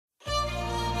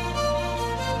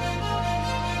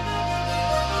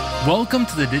Welcome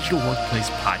to the Digital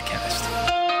Workplace Podcast.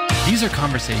 These are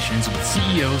conversations with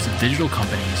CEOs of digital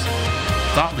companies,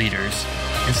 thought leaders,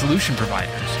 and solution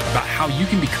providers about how you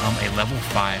can become a level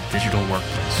 5 digital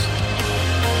workplace.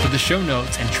 For the show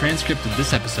notes and transcript of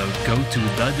this episode, go to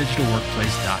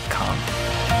thedigitalworkplace.com.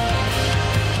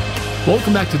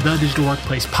 Welcome back to the Digital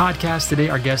Workplace Podcast. Today,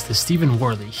 our guest is Stephen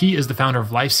Warley. He is the founder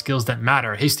of Life Skills That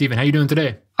Matter. Hey, Stephen, how you doing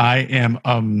today? I am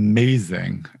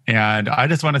amazing. And I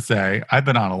just want to say, I've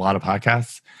been on a lot of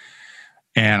podcasts,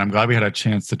 and I'm glad we had a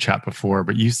chance to chat before,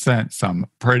 but you sent some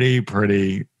pretty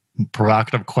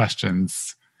provocative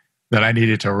questions that I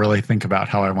needed to really think about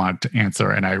how I wanted to answer,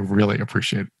 and I really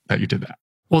appreciate that you did that.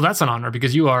 Well, that's an honor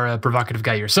because you are a provocative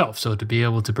guy yourself. So to be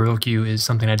able to provoke you is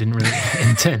something I didn't really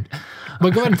intend.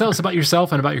 But go ahead and tell us about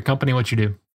yourself and about your company, what you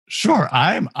do. Sure.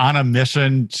 I'm on a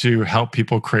mission to help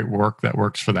people create work that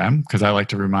works for them, because I like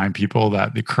to remind people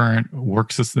that the current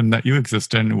work system that you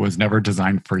exist in was never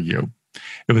designed for you.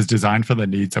 It was designed for the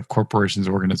needs of corporations,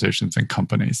 organizations, and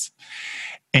companies.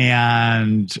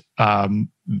 And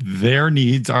their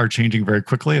needs are changing very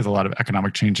quickly as a lot of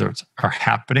economic changes are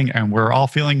happening, and we're all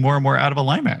feeling more and more out of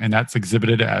alignment. And that's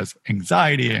exhibited as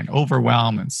anxiety and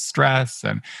overwhelm and stress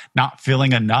and not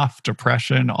feeling enough,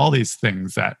 depression, all these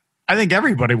things that I think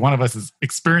everybody, one of us, is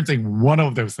experiencing one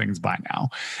of those things by now.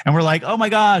 And we're like, oh my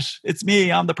gosh, it's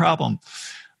me, I'm the problem.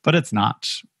 But it's not.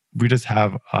 We just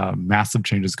have massive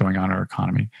changes going on in our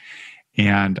economy.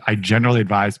 And I generally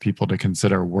advise people to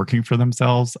consider working for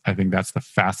themselves. I think that's the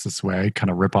fastest way, kind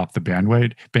of rip off the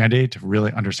Band-Aid to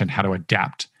really understand how to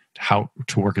adapt to how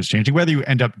to work is changing, whether you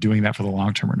end up doing that for the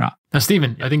long term or not. Now,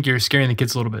 Stephen, I think you're scaring the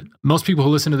kids a little bit. Most people who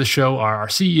listen to the show are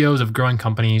CEOs of growing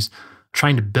companies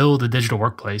trying to build a digital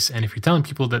workplace. And if you're telling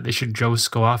people that they should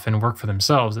just go off and work for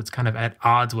themselves, it's kind of at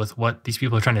odds with what these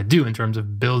people are trying to do in terms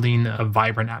of building a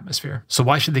vibrant atmosphere. So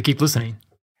why should they keep listening?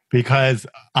 Because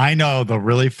I know the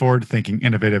really forward-thinking,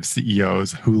 innovative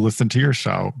CEOs who listen to your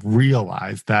show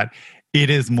realize that it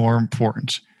is more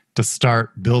important to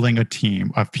start building a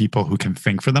team of people who can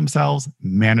think for themselves,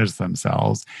 manage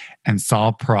themselves, and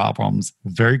solve problems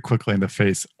very quickly in the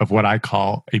face of what I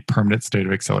call a permanent state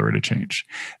of accelerated change.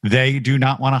 They do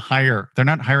not want to hire. They're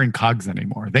not hiring cogs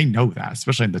anymore. They know that,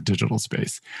 especially in the digital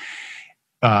space.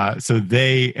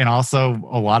 And also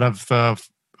a lot of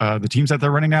the teams that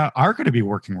they're running now are going to be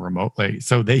working remotely.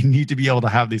 So they need to be able to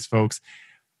have these folks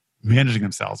managing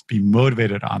themselves, be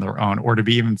motivated on their own, or to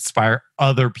be even inspire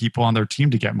other people on their team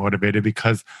to get motivated,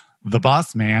 because the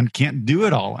boss man can't do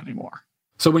it all anymore.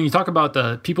 So when you talk about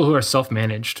the people who are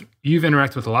self-managed, you've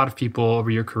interacted with a lot of people over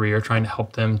your career trying to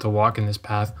help them to walk in this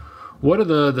path. What are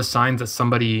the signs that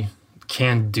somebody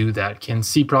can do that, can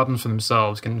see problems for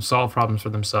themselves, can solve problems for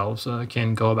themselves,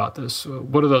 can go about this?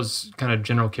 What are those kind of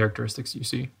general characteristics you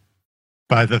see?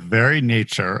 By the very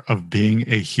nature of being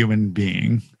a human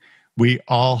being, we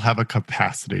all have a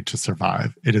capacity to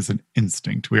survive. It is an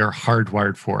instinct. We are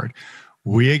hardwired for it.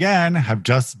 We, again, have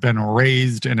just been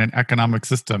raised in an economic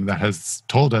system that has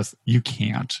told us, you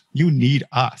can't. You need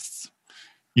us.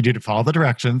 You need to follow the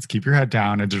directions, keep your head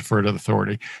down, and defer to the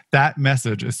authority. That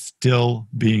message is still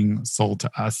being sold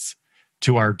to us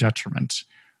to our detriment.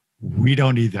 We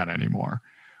don't need that anymore.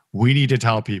 We need to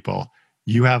tell people,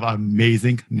 you have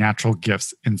amazing natural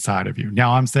gifts inside of you.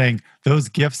 Now, I'm saying those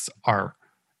gifts are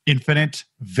infinite,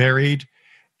 varied,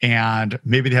 and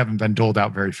maybe they haven't been doled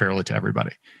out very fairly to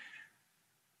everybody.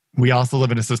 We also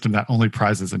live in a system that only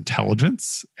prizes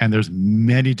intelligence, and there's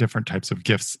many different types of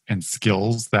gifts and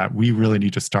skills that we really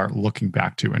need to start looking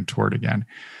back to and toward again.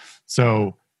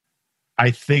 So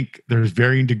I think there's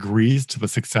varying degrees to the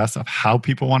success of how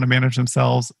people want to manage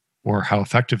themselves or how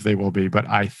effective they will be, but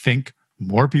I think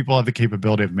more people have the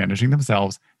capability of managing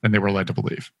themselves than they were led to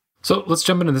believe. So let's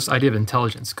jump into this idea of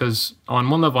intelligence, because on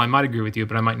one level I might agree with you,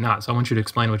 but I might not. So I want you to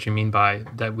explain what you mean by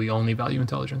that we only value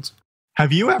intelligence.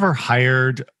 Have you ever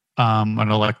hired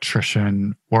an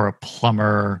electrician or a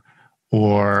plumber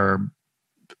or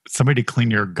somebody to clean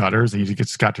your gutters, and you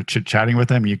just got to chit-chatting with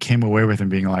them and you came away with them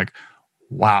being like,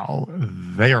 wow,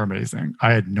 they are amazing.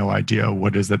 I had no idea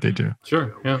what it is that they do.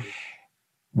 Sure, yeah.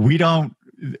 We don't,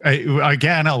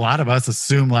 again, a lot of us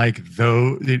assume like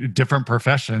though different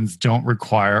professions don't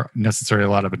require necessarily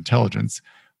a lot of intelligence.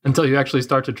 Until you actually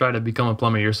start to try to become a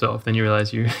plumber yourself, then you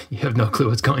realize you have no clue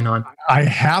what's going on. I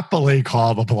happily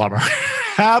call the plumber.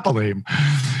 Happily.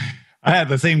 I had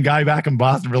the same guy back in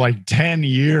Boston for like 10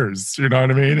 years, you know what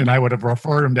I mean? And I would have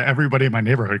referred him to everybody in my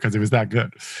neighborhood because he was that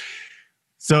good.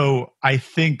 So I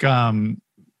think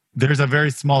there's a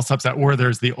very small subset, or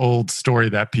there's the old story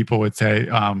that people would say,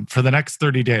 for the next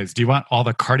 30 days, do you want all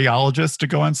the cardiologists to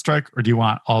go on strike, or do you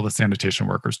want all the sanitation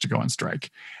workers to go on strike?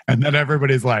 And then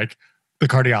everybody's like, the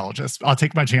cardiologist. I'll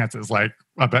take my chances, like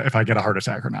about if I get a heart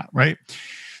attack or not, right?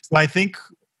 So I think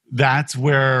that's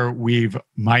where we've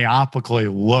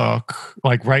myopically look.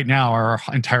 Like right now, our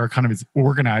entire economy is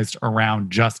organized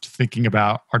around just thinking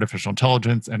about artificial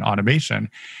intelligence and automation.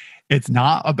 It's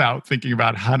not about thinking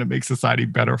about how to make society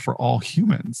better for all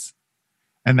humans.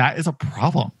 And that is a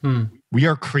problem. We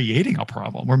are creating a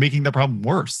problem. We're making the problem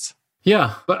worse.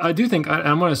 Yeah, but I do think,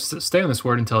 I'm going to stay on this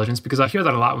word intelligence because I hear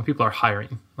that a lot when people are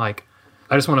hiring. Like,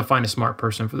 I just want to find a smart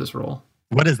person for this role.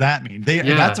 What does that mean?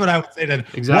 That's what I would say to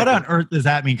exactly. What on earth does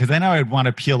that mean? Because then I would want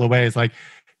to peel away. It's like,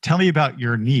 tell me about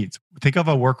your needs. Think of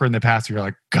a worker in the past where you're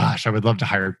like, gosh, I would love to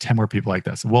hire 10 more people like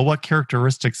this. Well, what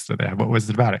characteristics do they have? What was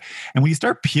it about it? And when you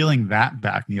start peeling that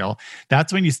back, Neil,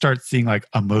 that's when you start seeing like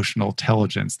emotional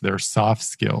intelligence, their soft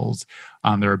skills,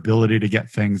 their ability to get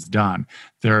things done,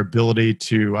 their ability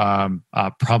to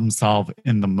problem solve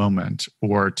in the moment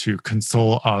or to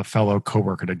console a fellow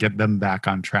coworker to get them back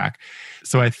on track.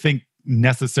 So I think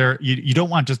you don't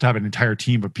want just to have an entire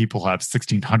team of people who have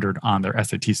 1,600 on their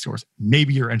SAT scores.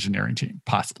 Maybe your engineering team,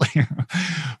 possibly.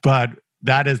 But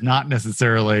that is not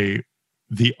necessarily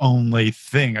the only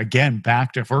thing. Again,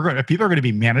 back to if people are going to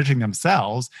be managing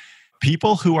themselves,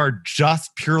 people who are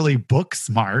just purely book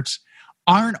smart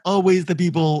aren't always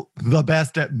the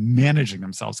best at managing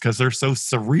themselves because they're so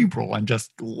cerebral and just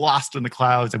lost in the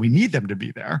clouds, and we need them to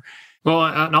be there. Well,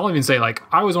 and I'll even say, like,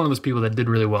 I was one of those people that did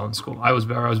really well in school. I was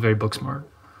very book smart.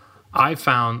 I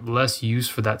found less use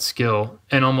for that skill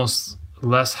and almost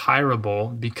less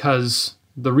hireable because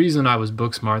the reason I was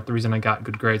book smart, the reason I got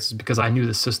good grades is because I knew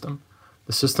the system.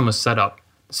 The system was set up.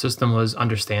 The system was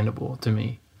understandable to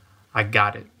me. I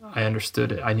got it. I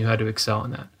understood it. I knew how to excel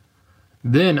in that.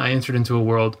 Then I entered into a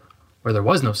world where there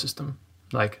was no system.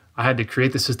 Like, I had to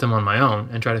create the system on my own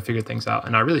and try to figure things out.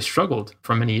 And I really struggled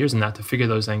for many years in that to figure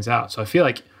those things out. So I feel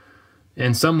like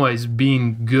in some ways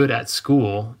being good at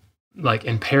school like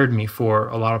impaired me for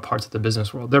a lot of parts of the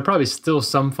business world. There are probably still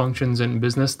some functions in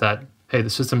business that, hey, the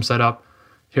system's set up.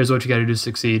 Here's what you got to do to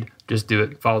succeed. Just do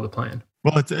it. Follow the plan.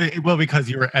 Well, because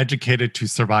you were educated to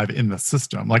survive in the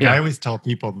system. Like I always tell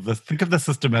people, think of the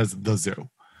system as the zoo.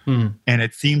 And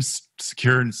it seems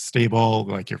secure and stable,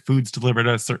 like your food's delivered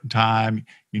at a certain time,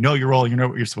 you know your role, you know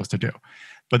what you're supposed to do.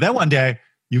 But then one day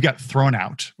you get thrown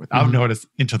out without notice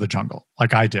into the jungle,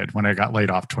 like I did when I got laid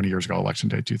off 20 years ago, election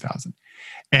day 2000.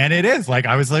 And it is like,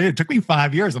 it took me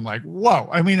 5 years. I'm like, whoa.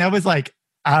 I mean, I was like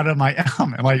out of my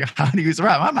element. Like, how do you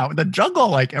survive? I'm out in the jungle.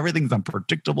 Like everything's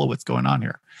unpredictable. What's going on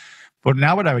here? But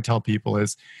now what I would tell people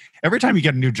is every time you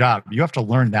get a new job, you have to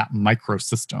learn that micro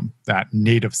system, that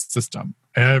native system,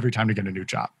 every time you get a new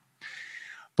job.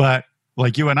 But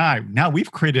like you and I, now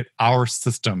we've created our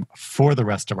system for the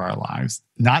rest of our lives.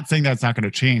 Not saying that it's not going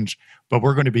to change, but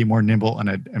we're going to be more nimble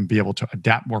and be able to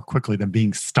adapt more quickly than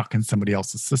being stuck in somebody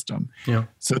else's system. Yeah.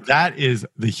 So that is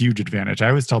the huge advantage. I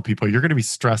always tell people you're going to be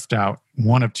stressed out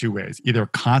one of two ways, either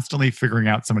constantly figuring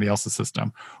out somebody else's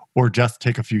system or just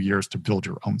take a few years to build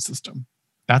your own system.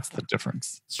 That's the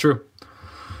difference. It's true.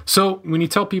 So when you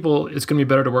tell people it's going to be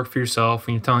better to work for yourself,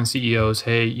 when you're telling CEOs,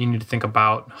 hey, you need to think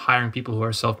about hiring people who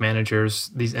are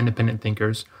self-managers, these independent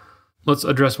thinkers, let's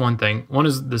address one thing. One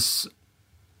is this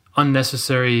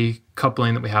unnecessary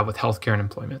coupling that we have with healthcare and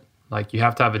employment. Like you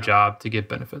have to have a job to get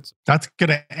benefits. That's going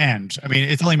to end. I mean,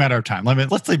 it's only a matter of time.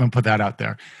 Let's even put that out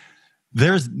there.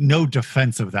 There's no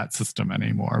defense of that system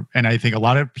anymore. And I think a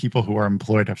lot of people who are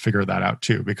employed have figured that out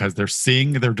too, because they're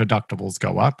seeing their deductibles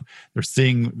go up. They're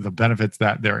seeing the benefits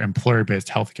that their employer-based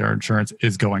healthcare insurance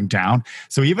is going down.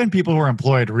 So even people who are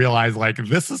employed realize like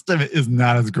this system is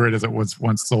not as great as it was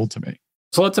once sold to me.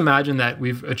 So let's imagine that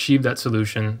we've achieved that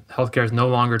solution. Healthcare is no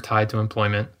longer tied to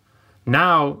employment.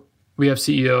 Now we have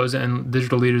CEOs and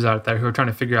digital leaders out there who are trying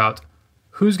to figure out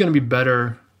who's going to be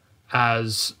better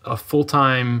as a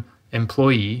full-time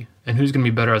employee and who's going to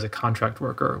be better as a contract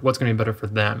worker, what's going to be better for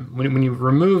them. When you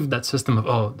remove that system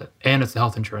of, and it's the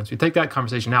health insurance, you take that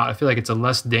conversation out, I feel like it's a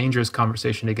less dangerous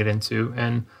conversation to get into.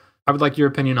 And I would like your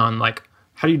opinion on like,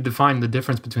 how do you define the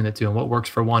difference between the two and what works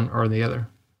for one or the other?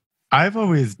 I've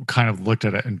always kind of looked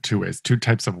at it in two ways, two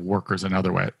types of workers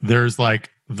another way. There's like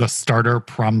the starter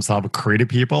problem solve creative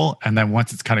people. And then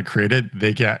once it's kind of created,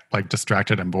 they get like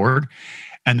distracted and bored.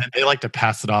 And then they like to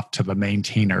pass it off to the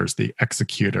maintainers, the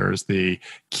executors, the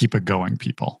keep it going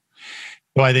people.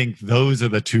 So I think those are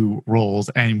the two roles,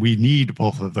 and we need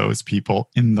both of those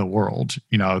people in the world.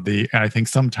 And I think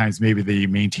sometimes maybe the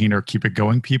maintainer, keep it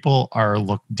going people are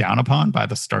looked down upon by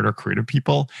the starter creative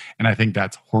people. And I think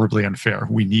that's horribly unfair.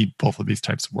 We need both of these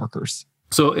types of workers.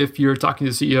 So if you're talking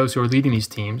to CEOs who are leading these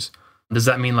teams, does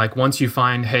that mean like once you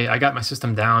find, hey, I got my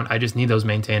system down, I just need those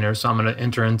maintainers, so I'm going to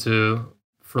enter into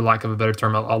for lack of a better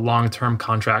term, a long-term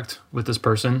contract with this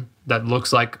person that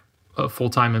looks like a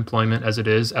full-time employment as it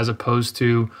is, as opposed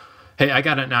to, hey, I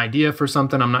got an idea for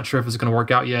something. I'm not sure if it's going to work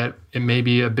out yet. It may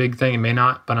be a big thing. It may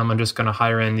not, but I'm just going to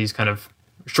hire in these kind of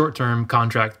short-term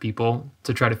contract people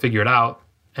to try to figure it out.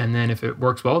 And then if it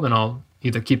works well, then I'll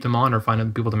either keep them on or find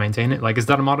other people to maintain it. Like, is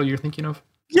that a model you're thinking of?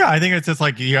 Yeah, I think it's just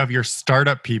like you have your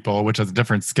startup people, which has a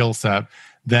different skill set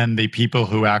than the people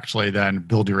who actually then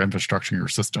build your infrastructure and your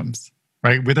systems,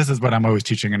 right? But this is what I'm always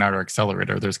teaching in our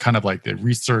accelerator. There's kind of like the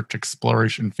research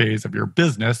exploration phase of your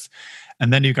business.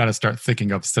 And then you got to start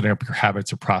thinking of setting up your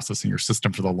habits or processing your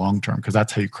system for the long term, because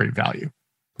that's how you create value.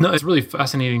 No, it's a really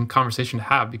fascinating conversation to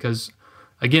have because,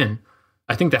 again,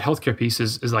 I think that healthcare piece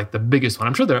is like the biggest one.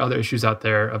 I'm sure there are other issues out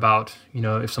there about,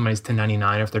 if somebody's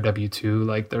 1099 or if they're W-2,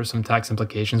 like there's some tax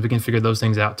implications. We can figure those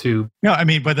things out too. No, I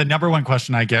mean, but the number one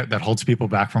question I get that holds people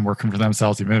back from working for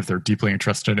themselves, even if they're deeply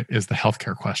interested, is the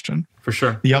healthcare question. For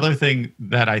sure. The other thing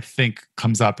that I think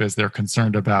comes up is they're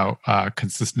concerned about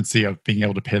consistency of being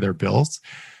able to pay their bills.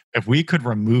 If we could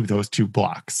remove those two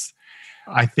blocks,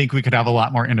 I think we could have a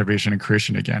lot more innovation and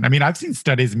creation again. I mean, I've seen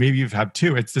studies, maybe you've had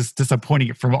too. It's just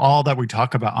disappointing from all that we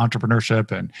talk about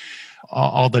entrepreneurship and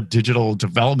all the digital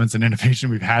developments and innovation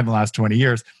we've had in the last 20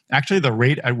 years. Actually, the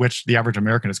rate at which the average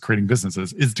American is creating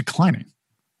businesses is declining.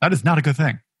 That is not a good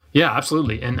thing. Yeah,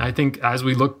 absolutely. And I think as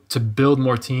we look to build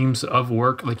more teams of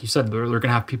work, like you said, we're going to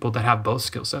have people that have both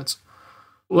skill sets.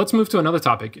 Let's move to another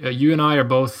topic. You and I are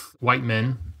both white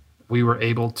men. We were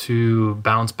able to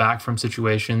bounce back from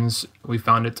situations. We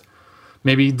found it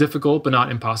maybe difficult, but not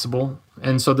impossible.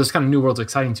 And so this kind of new world's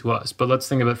exciting to us. But let's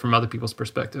think of it from other people's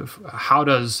perspective. How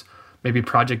does maybe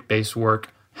project-based work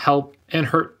help and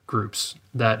hurt groups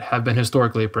that have been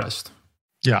historically oppressed?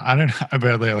 Yeah, I don't know.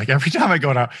 But like every time I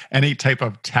go to any type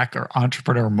of tech or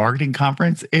entrepreneur marketing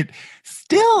conference, it's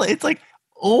like,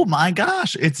 oh my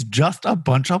gosh, it's just a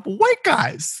bunch of white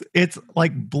guys. It's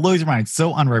like blows your mind.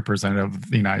 So unrepresentative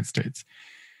of the United States.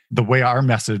 The way our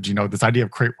message, this idea of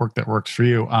create work that works for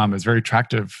you is very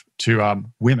attractive to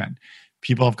women,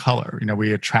 people of color.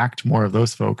 We attract more of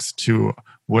those folks to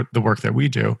the work that we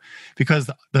do because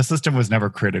the system was never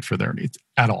created for their needs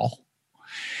at all.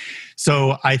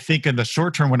 So I think in the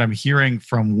short term, what I'm hearing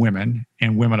from women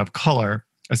and women of color,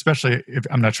 especially if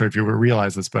I'm not sure if you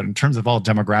realize this, but in terms of all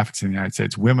demographics in the United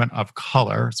States, women of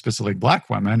color, specifically Black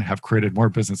women, have created more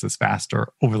businesses faster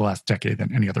over the last decade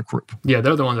than any other group. Yeah,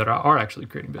 they're the ones that are actually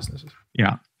creating businesses.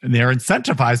 Yeah, and they're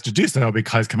incentivized to do so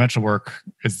because conventional work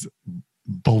is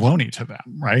baloney to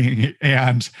them, right?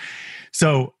 And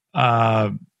so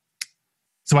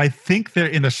I think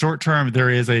that in the short term, there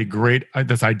is a great,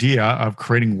 this idea of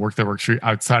creating work that works for you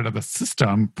outside of the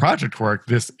system, project work,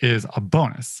 this is a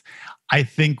bonus. I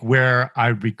think where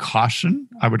I would caution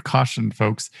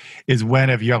folks is when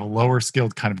if you have lower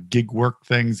skilled kind of gig work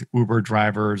things, Uber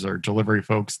drivers or delivery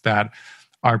folks that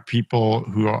are people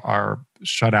who are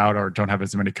shut out or don't have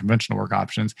as many conventional work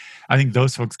options, I think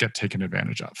those folks get taken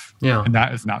advantage of. Yeah. And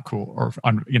that is not cool. Or,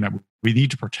 we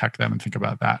need to protect them and think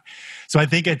about that. So I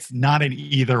think it's not an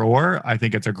either or. I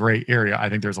think it's a gray area. I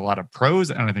think there's a lot of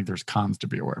pros and I think there's cons to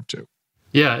be aware of too.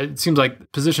 Yeah. It seems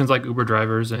like positions like Uber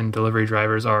drivers and delivery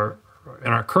drivers are,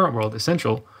 in our current world,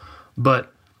 essential,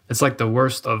 but it's like the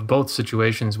worst of both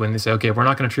situations when they say, okay, we're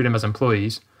not going to treat them as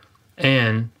employees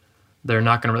and they're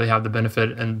not going to really have the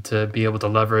benefit and to be able to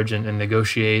leverage and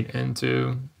negotiate and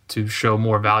to show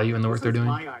more value in the work they're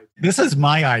doing. This is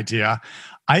my idea.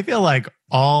 I feel like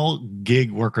all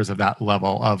gig workers of that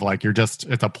level of like,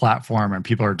 it's a platform and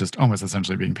people are just almost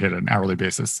essentially being paid on an hourly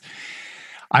basis.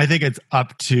 I think it's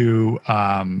up to,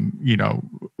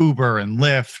 Uber and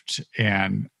Lyft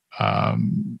and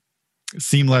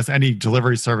Seamless, any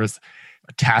delivery service,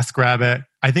 TaskRabbit.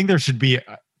 I think there should be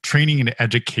training and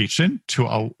education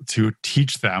to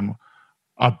teach them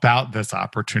about this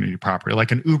opportunity properly.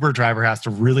 Like an Uber driver has to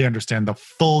really understand the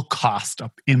full cost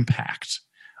of impact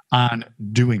on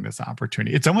doing this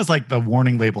opportunity. It's almost like the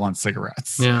warning label on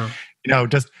cigarettes. Yeah.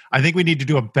 I think we need to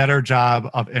do a better job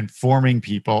of informing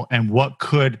people and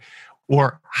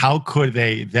how could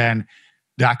they then,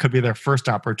 that could be their first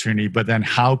opportunity, but then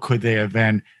how could they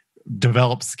then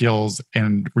develop skills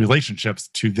and relationships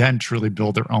to then truly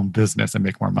build their own business and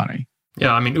make more money?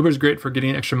 Yeah, I mean, Uber's great for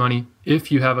getting extra money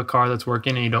if you have a car that's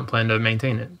working and you don't plan to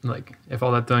maintain it. Like, if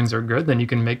all that things are good, then you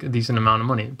can make a decent amount of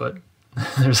money, but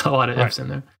there's a lot of ifs in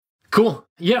there. Cool.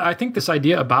 Yeah, I think this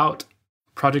idea about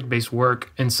project-based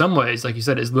work, in some ways, like you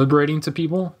said, is liberating to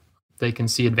people. They can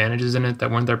see advantages in it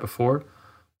that weren't there before.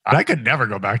 I could never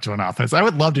go back to an office. I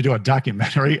would love to do a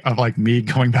documentary of like me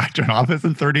going back to an office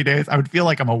in 30 days. I would feel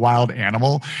like I'm a wild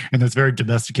animal in this very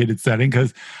domesticated setting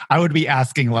because I would be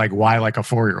asking like, why like a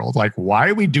 4-year-old? Like, why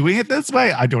are we doing it this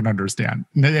way? I don't understand.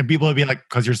 And people would be like,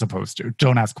 because you're supposed to.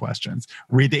 Don't ask questions.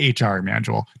 Read the HR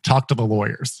manual. Talk to the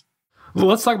lawyers. Well,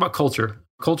 let's talk about culture.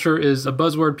 Culture is a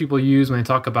buzzword people use when they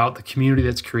talk about the community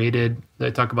that's created.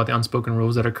 They talk about the unspoken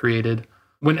rules that are created.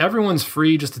 When everyone's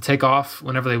free just to take off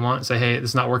whenever they want and say, hey, this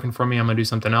is not working for me, I'm going to do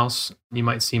something else. You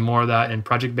might see more of that in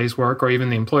project-based work, or even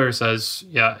the employer says,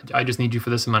 yeah, I just need you for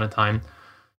this amount of time.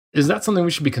 Is that something we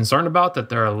should be concerned about, that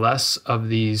there are less of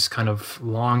these kind of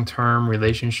long-term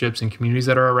relationships and communities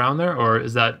that are around there, or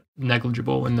is that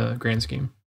negligible in the grand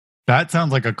scheme? That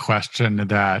sounds like a question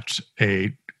that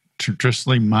a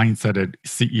traditionally mindseted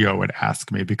CEO would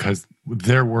ask me because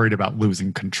they're worried about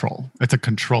losing control. It's a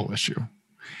control issue.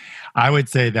 I would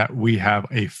say that we have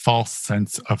a false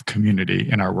sense of community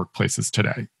in our workplaces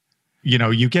today. You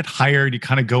know, you get hired, you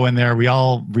kind of go in there. We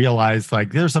all realize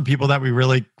like there's some people that we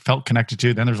really felt connected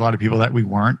to. Then there's a lot of people that we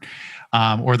weren't.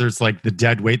 Or there's like the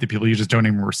dead weight, the people you just don't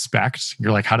even respect.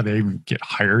 You're like, how do they even get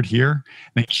hired here?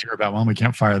 And they hear about, well, we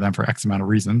can't fire them for X amount of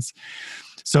reasons.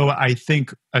 So I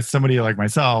think as somebody like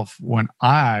myself, when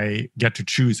I get to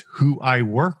choose who I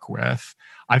work with,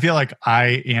 I feel like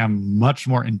I am much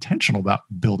more intentional about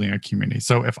building a community.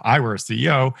 So if I were a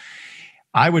CEO,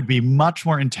 I would be much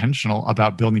more intentional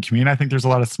about building community. I think there's a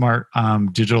lot of smart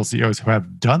digital CEOs who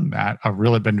have done that, have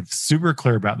really been super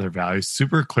clear about their values,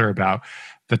 super clear about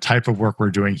the type of work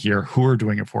we're doing here, who we're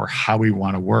doing it for, how we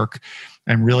want to work,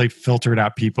 and really filtered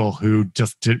out people who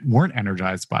just weren't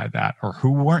energized by that or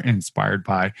who weren't inspired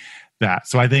by that.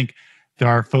 So I think there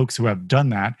are folks who have done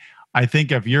that. I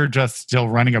think if you're just still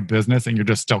running a business and you're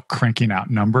just still cranking out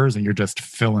numbers and you're just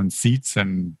filling seats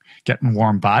and getting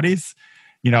warm bodies,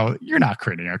 you know, you're not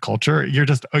creating a culture. You're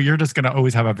just going to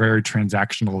always have a very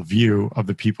transactional view of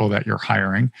the people that you're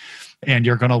hiring. And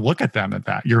you're going to look at them at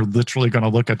that. You're literally going to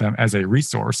look at them as a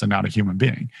resource and not a human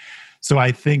being. So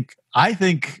I think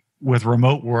with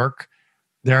remote work,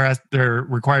 there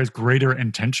requires greater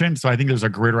intention. So I think there's a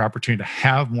greater opportunity to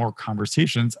have more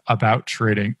conversations about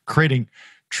creating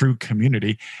true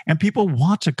community, and people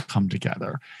want to come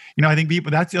together. You know, I think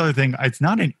that's the other thing. It's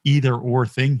not an either or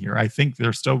thing here. I think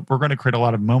we're going to create a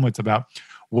lot of moments about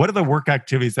what are the work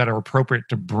activities that are appropriate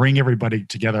to bring everybody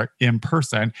together in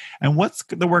person, and what's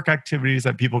the work activities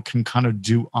that people can kind of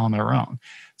do on their own.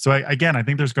 So I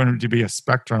think there's going to be a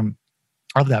spectrum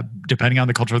of that, depending on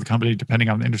the culture of the company, depending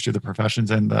on the industry, the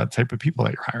professions, and the type of people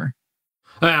that you're hiring.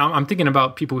 I'm thinking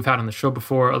about people we've had on the show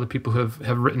before, other people who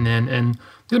have written in. And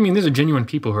I mean, these are genuine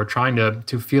people who are trying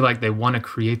to feel like they want to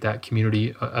create that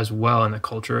community as well in the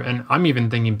culture. And I'm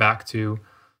even thinking back to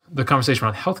the conversation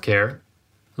around healthcare.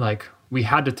 Like, we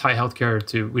had to tie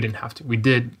healthcare we didn't have to. We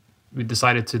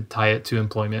decided to tie it to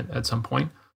employment at some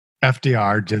point.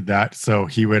 FDR did that. So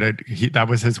that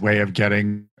was his way of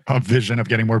getting a vision of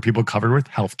getting more people covered with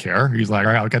healthcare. He's like,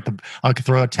 all right, I'll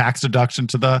throw a tax deduction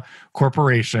to the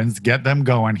corporations, get them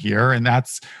going here. And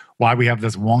that's why we have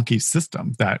this wonky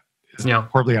system that is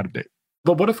horribly out of date.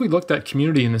 But what if we looked at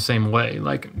community in the same way?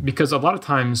 Like, because a lot of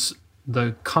times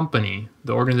the company,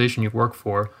 the organization you work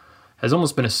for, has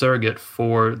almost been a surrogate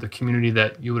for the community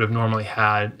that you would have normally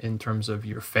had in terms of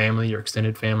your family, your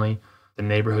extended family, the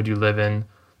neighborhood you live in,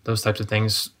 those types of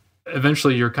things.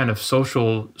 Eventually, your kind of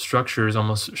social structure is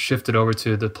almost shifted over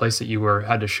to the place that you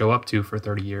had to show up to for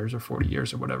 30 years or 40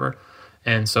 years or whatever.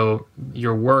 And so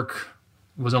your work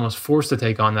was almost forced to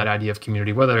take on that idea of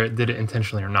community, whether it did it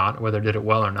intentionally or not, whether it did it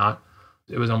well or not.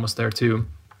 It was almost there too.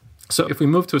 So if we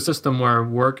move to a system where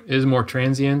work is more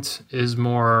transient, is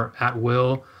more at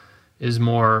will, is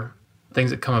more things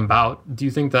that come about, do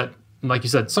you think that, like you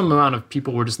said, some amount of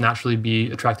people will just naturally be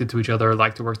attracted to each other,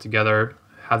 like to work together,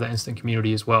 have that instant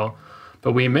community as well?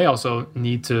 But we may also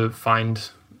need to find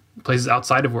places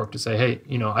outside of work to say, hey,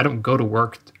 I don't go to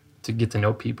work to get to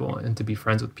know people and to be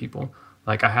friends with people.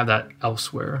 Like, I have that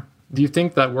elsewhere. Do you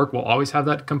think that work will always have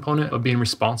that component of being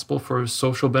responsible for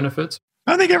social benefits?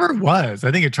 I don't think it ever was.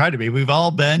 I think it tried to be. We've all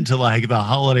been to like the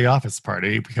holiday office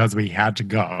party because we had to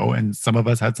go, and some of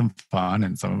us had some fun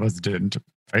and some of us didn't.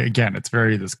 Again, it's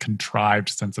very this contrived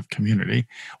sense of community.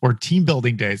 Or team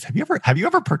building days. Have you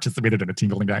ever participated in a team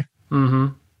building day? Mm-hmm.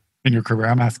 In your career?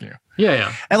 I'm asking you.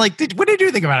 Yeah. And like, what did you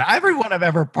think about it? Everyone I've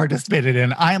ever participated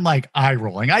in, I'm like eye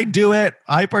rolling. I do it,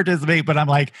 I participate, but I'm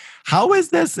like, how is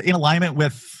this in alignment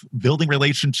with building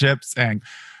relationships and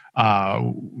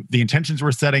the intentions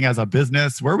we're setting as a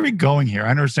business? Where are we going here? I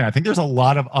understand. I think there's a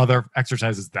lot of other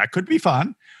exercises that could be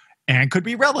fun and could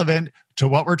be relevant to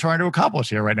what we're trying to accomplish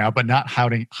here right now, but not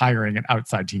hiring an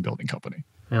outside team building company.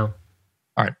 Yeah.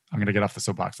 All right. I'm going to get off the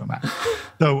soapbox on that.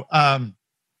 So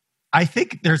I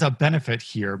think there's a benefit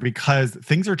here because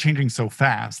things are changing so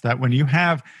fast that when you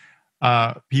have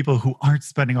people who aren't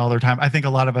spending all their time, I think a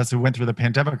lot of us who went through the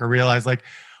pandemic realize like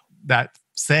that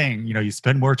saying, you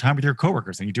spend more time with your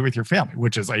coworkers than you do with your family,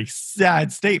 which is a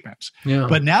sad statement. Yeah.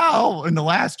 But now in the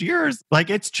last years, like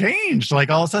it's changed. Like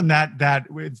all of a sudden that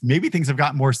maybe things have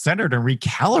gotten more centered and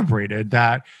recalibrated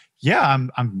that, yeah,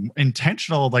 I'm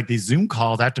intentional. Like these Zoom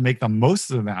calls, I have to make the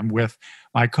most of them with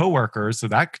my coworkers. So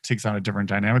that takes on a different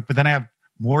dynamic. But then I have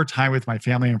more time with my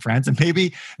family and friends. And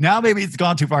maybe it's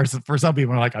gone too far for some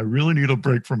people. Like, I really need a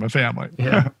break from my family.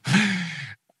 Yeah.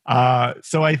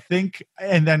 So I think,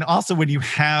 and then also when you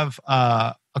have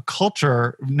a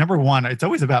culture, number one, it's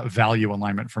always about value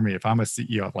alignment for me. If I'm a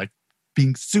CEO, like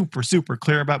being super, super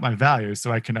clear about my values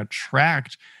so I can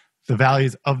attract the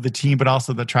values of the team, but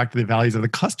also attract the values of the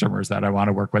customers that I want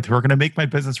to work with who are going to make my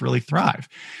business really thrive.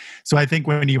 So I think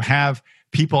when you have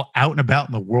people out and about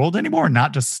in the world anymore,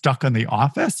 not just stuck in the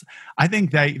office, I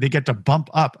think they get to bump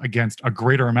up against a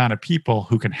greater amount of people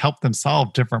who can help them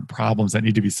solve different problems that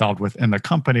need to be solved within the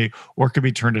company or could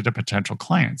be turned into potential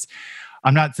clients.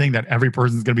 I'm not saying that every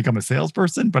person is going to become a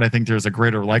salesperson, but I think there's a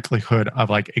greater likelihood of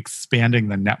like expanding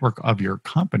the network of your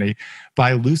company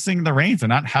by loosening the reins and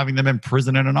not having them in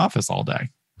prison in an office all day.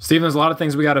 Stephen, there's a lot of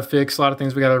things we got to fix, a lot of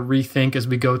things we got to rethink as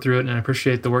we go through it. And I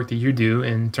appreciate the work that you do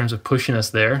in terms of pushing us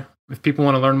there. If people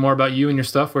want to learn more about you and your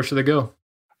stuff, where should they go?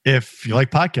 If you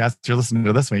like podcasts, you're listening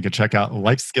to this one, you can check out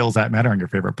Life Skills That Matter on your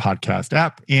favorite podcast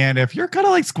app. And if you're kind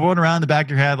of like squirreling around in the back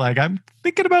of your head, like I'm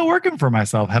thinking about working for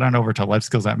myself, head on over to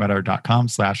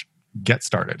lifeskillsthatmatter.com/get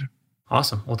started.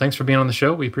 Awesome. Well, thanks for being on the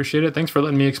show. We appreciate it. Thanks for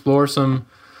letting me explore some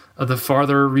of the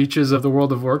farther reaches of the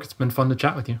world of work. It's been fun to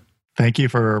chat with you. Thank you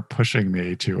for pushing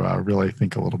me to really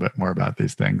think a little bit more about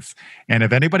these things. And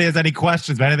if anybody has any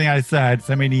questions about anything I said,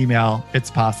 send me an email.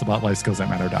 It's possible at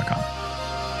lifeskillsthatmatter.com.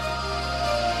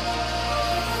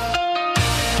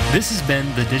 This has been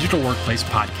the Digital Workplace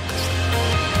Podcast.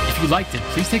 If you liked it,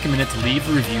 please take a minute to leave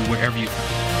a review wherever you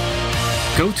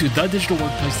can. Go to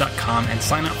thedigitalworkplace.com and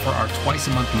sign up for our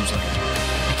twice-a-month newsletter.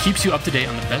 It keeps you up to date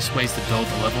on the best ways to build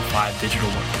a Level 5 digital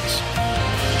workplace.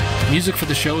 Music for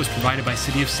the show is provided by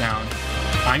City of Sound.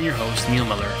 I'm your host, Neil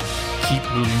Miller. Keep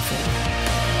moving forward.